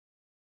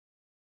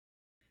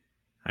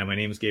Hi, my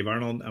name is Gabe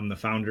Arnold. I'm the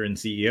founder and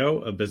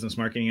CEO of Business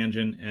Marketing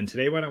Engine. And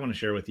today, what I want to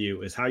share with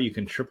you is how you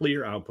can triple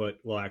your output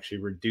while actually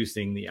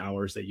reducing the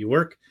hours that you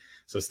work.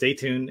 So stay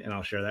tuned and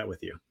I'll share that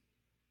with you.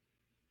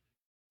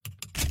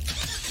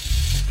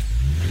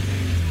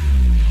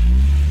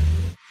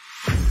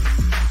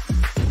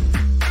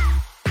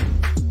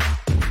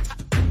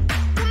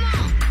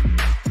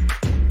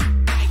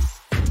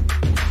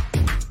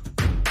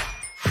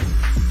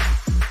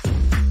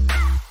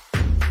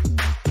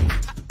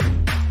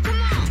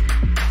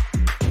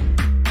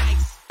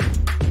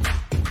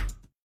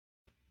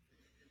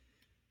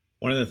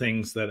 One of the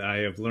things that I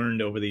have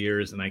learned over the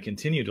years, and I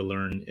continue to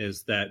learn,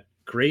 is that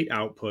great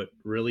output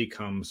really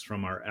comes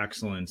from our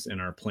excellence in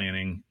our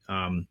planning.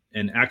 And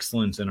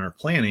excellence in our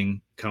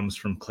planning comes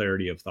from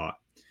clarity of thought.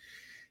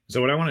 So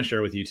what I want to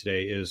share with you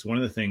today is one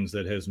of the things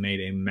that has made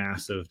a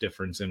massive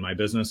difference in my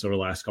business over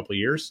the last couple of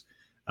years.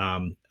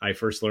 I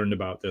first learned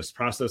about this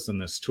process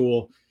and this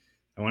tool,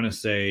 I want to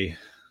say,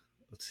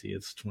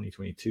 it's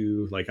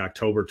 2022, like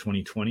October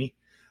 2020.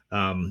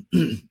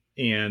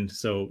 And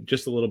so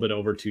just a little bit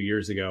over 2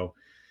 years ago,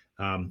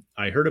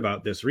 I heard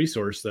about this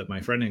resource that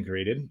my friend had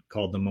created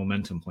called the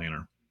Momentum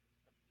Planner.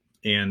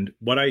 And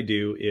what I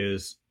do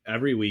is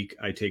every week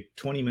I take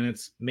 20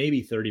 minutes,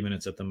 maybe 30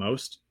 minutes at the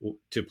most,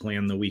 to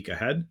plan the week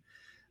ahead.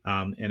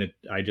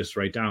 I just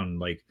write down,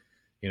 like,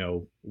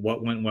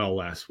 what went well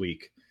last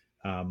week.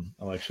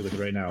 I'll actually look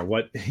at right now.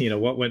 What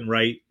went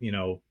right,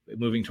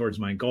 moving towards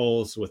my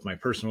goals with my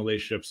personal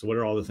relationships. What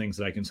are all the things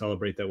that I can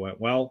celebrate that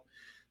went well?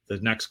 The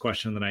next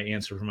question that I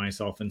answer for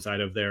myself inside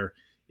of there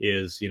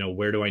is,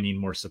 where do I need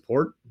more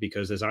support?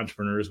 Because as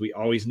entrepreneurs, we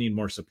always need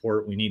more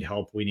support. We need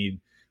help. We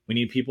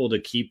need people to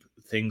keep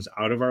things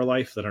out of our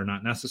life that are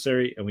not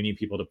necessary. And we need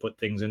people to put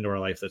things into our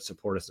life that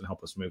support us and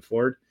help us move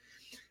forward.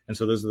 And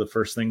so those are the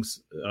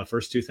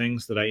first two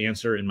things that I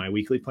answer in my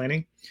weekly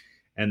planning.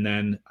 And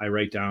then I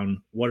write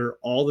down, what are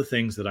all the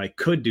things that I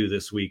could do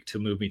this week to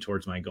move me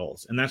towards my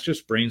goals? And that's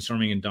just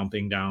brainstorming and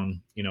dumping down.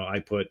 I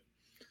put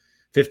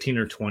 15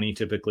 or 20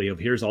 typically of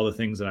here's all the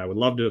things that I would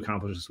love to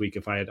accomplish this week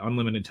if I had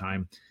unlimited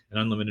time and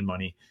unlimited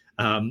money.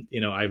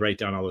 I write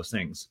down all those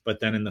things.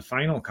 But then in the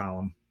final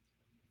column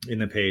in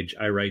the page,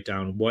 I write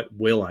down, what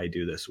will I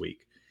do this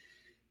week?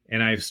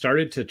 And I've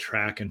started to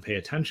track and pay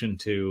attention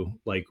to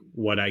like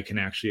what I can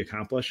actually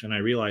accomplish. And I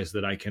realize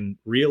that I can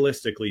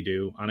realistically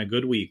do, on a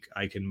good week,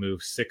 I can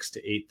move 6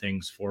 to 8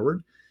 things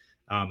forward.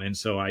 And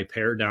so I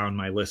pare down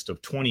my list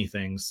of 20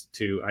 things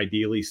to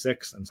ideally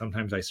 6, and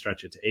sometimes I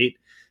stretch it to 8,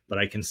 but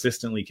I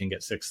consistently can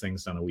get 6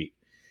 things done a week.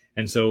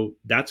 And so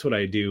that's what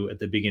I do at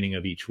the beginning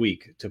of each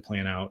week to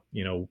plan out,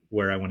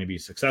 where I want to be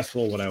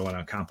successful, what I want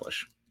to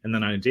accomplish. And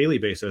then on a daily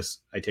basis,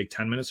 I take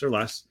 10 minutes or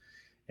less.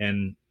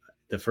 And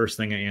the first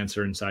thing I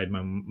answer inside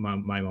my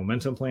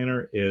Momentum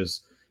Planner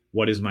is,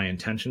 what is my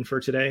intention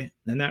for today?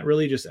 And that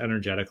really just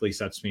energetically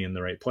sets me in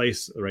the right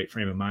place, the right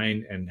frame of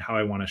mind, and how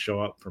I want to show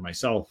up for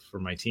myself, for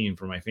my team,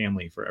 for my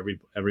family, for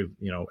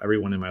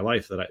everyone in my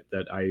life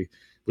that I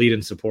lead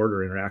and support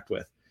or interact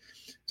with.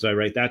 So I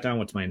write that down.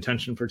 What's my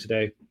intention for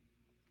today?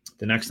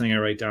 The next thing I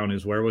write down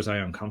is, where was I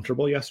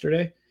uncomfortable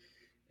yesterday?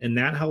 And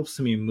that helps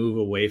me move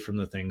away from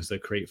the things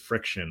that create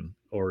friction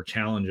or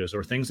challenges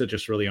or things that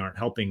just really aren't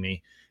helping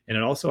me. And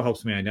it also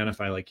helps me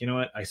identify, like,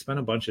 I spent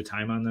a bunch of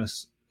time on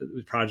this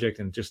project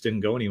and just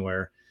didn't go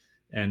anywhere.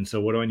 And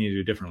so what do I need to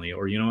do differently?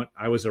 Or,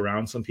 I was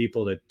around some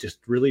people that just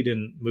really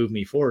didn't move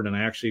me forward. And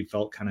I actually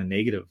felt kind of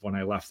negative when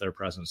I left their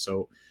presence.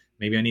 So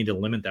maybe I need to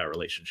limit that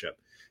relationship.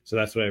 So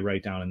that's what I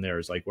write down in there,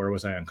 is like, where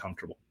was I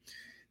uncomfortable?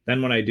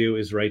 Then what I do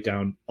is write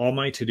down all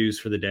my to-dos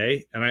for the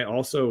day. And I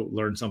also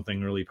learned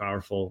something really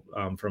powerful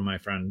from my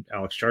friend,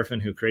 Alex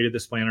Charfin, who created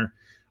this planner.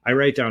 I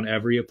write down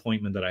every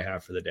appointment that I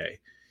have for the day,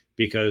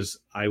 because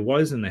I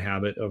was in the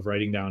habit of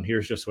writing down,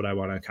 here's just what I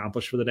want to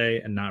accomplish for the day,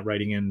 and not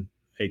writing in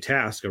a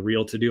task, a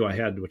real to-do I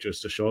had, which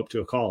was to show up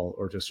to a call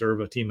or to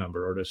serve a team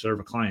member or to serve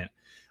a client.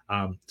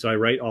 So I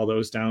write all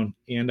those down,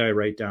 and I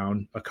write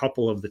down a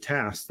couple of the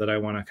tasks that I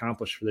want to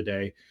accomplish for the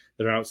day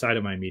that are outside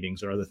of my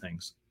meetings or other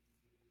things.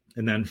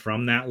 And then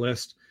from that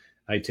list,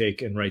 I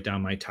take and write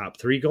down my top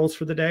 3 goals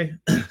for the day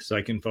so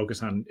I can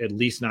focus on at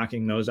least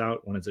knocking those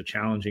out when it's a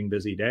challenging,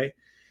 busy day.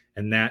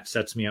 And that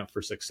sets me up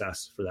for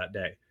success for that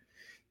day.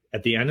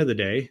 At the end of the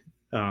day,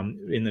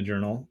 in the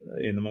journal,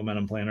 in the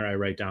Momentum Planner, I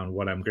write down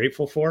what I'm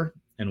grateful for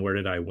and where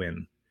did I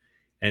win.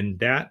 And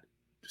that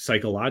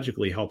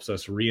psychologically helps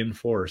us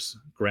reinforce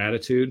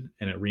gratitude,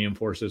 and it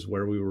reinforces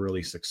where we were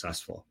really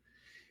successful.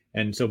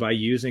 And so by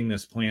using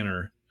this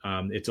planner,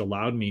 it's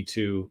allowed me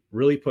to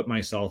really put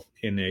myself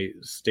in a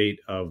state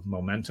of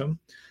momentum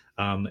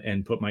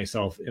and put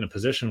myself in a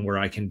position where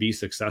I can be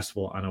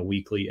successful on a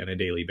weekly and a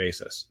daily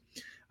basis.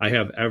 I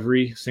have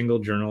every single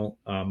journal,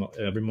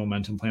 every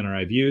Momentum Planner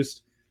I've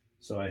used.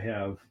 So I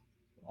have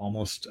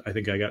I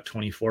think I got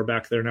 24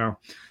 back there now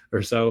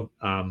or so.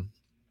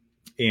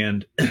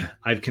 And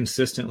I've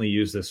consistently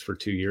used this for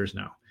 2 years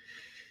now.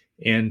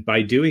 And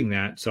by doing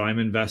that, so I'm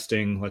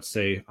investing, let's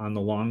say on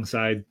the long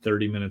side,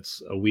 30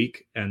 minutes a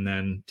week and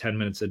then 10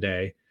 minutes a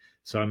day.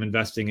 So I'm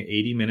investing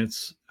 80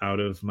 minutes out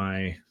of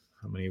my,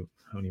 how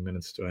how many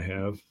minutes do I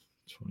have?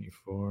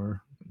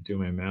 24. I'm doing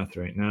my math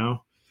right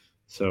now.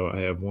 So I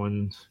have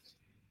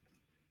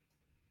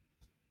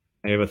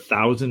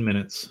 1,000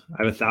 minutes.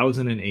 I have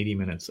 1,080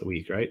 minutes a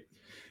week, right?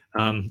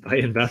 By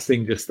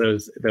investing just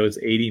those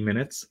 80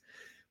 minutes,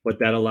 what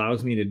that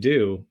allows me to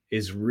do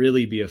is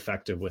really be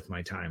effective with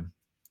my time.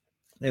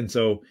 And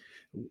so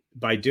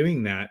by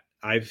doing that,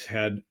 I've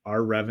had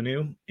our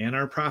revenue and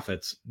our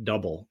profits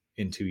double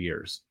in 2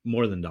 years,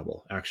 more than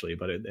double actually,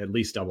 but at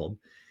least doubled.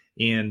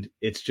 And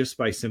it's just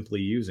by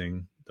simply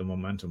using the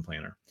Momentum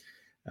Planner.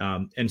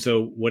 And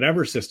so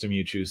whatever system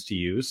you choose to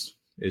use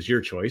is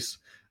your choice.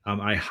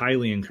 I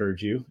highly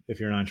encourage you, if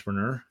you're an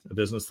entrepreneur, a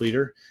business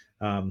leader,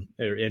 or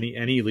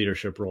any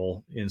leadership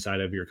role inside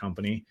of your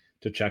company,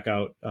 to check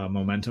out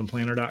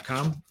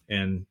momentumplanner.com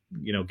and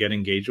get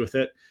engaged with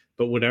it.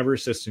 But whatever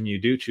system you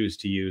do choose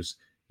to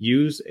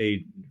use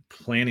a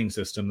planning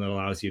system that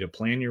allows you to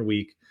plan your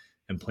week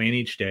and plan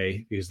each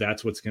day, because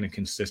that's what's going to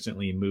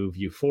consistently move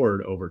you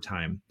forward over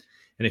time.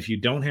 And if you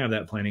don't have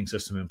that planning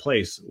system in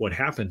place, what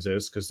happens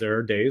is, because there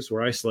are days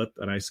where I slip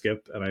and I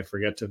skip and I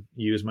forget to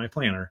use my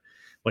planner,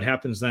 what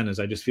happens then is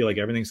I just feel like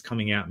everything's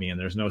coming at me and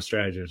there's no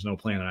strategy, there's no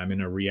plan, and I'm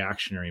in a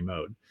reactionary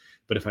mode.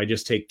 But if I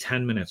just take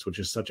 10 minutes, which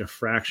is such a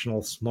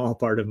fractional, small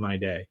part of my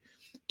day,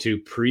 to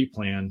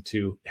pre-plan,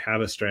 to have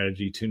a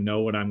strategy, to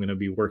know what I'm going to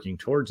be working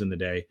towards in the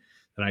day,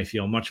 then I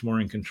feel much more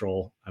in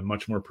control. I'm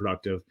much more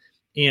productive.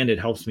 And it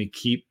helps me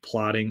keep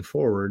plodding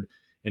forward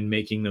and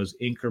making those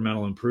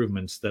incremental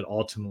improvements that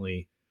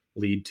ultimately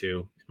lead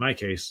to, in my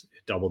case,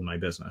 it doubled my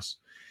business.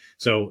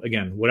 So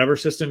again, whatever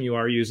system you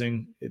are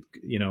using,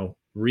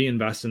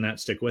 reinvest in that,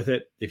 stick with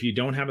it. If you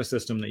don't have a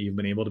system that you've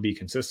been able to be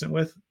consistent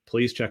with,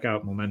 please check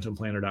out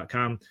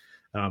momentumplanner.com.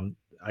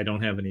 I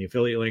don't have any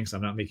affiliate links.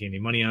 I'm not making any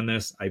money on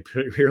this. I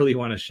purely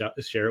want to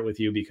share it with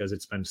you because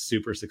it's been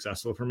super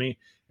successful for me,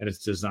 and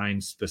it's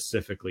designed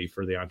specifically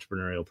for the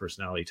entrepreneurial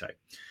personality type.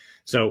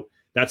 So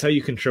that's how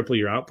you can triple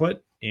your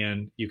output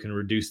and you can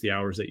reduce the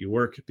hours that you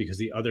work, because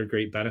the other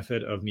great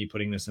benefit of me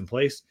putting this in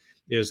place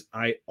is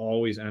I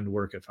always end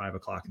work at 5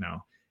 o'clock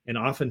now. And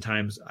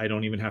oftentimes I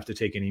don't even have to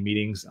take any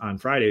meetings on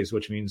Fridays,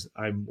 which means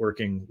I'm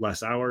working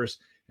less hours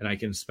and I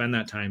can spend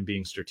that time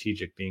being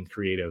strategic, being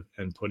creative,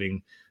 and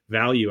putting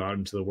value out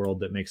into the world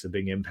that makes a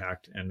big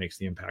impact and makes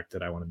the impact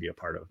that I want to be a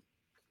part of.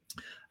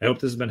 I hope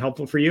this has been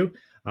helpful for you.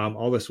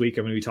 All this week,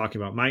 I'm going to be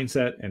talking about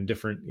mindset and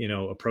different,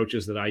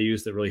 approaches that I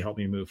use that really help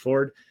me move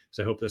forward.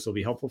 So I hope this will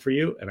be helpful for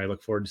you, and I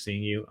look forward to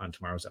seeing you on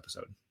tomorrow's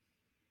episode.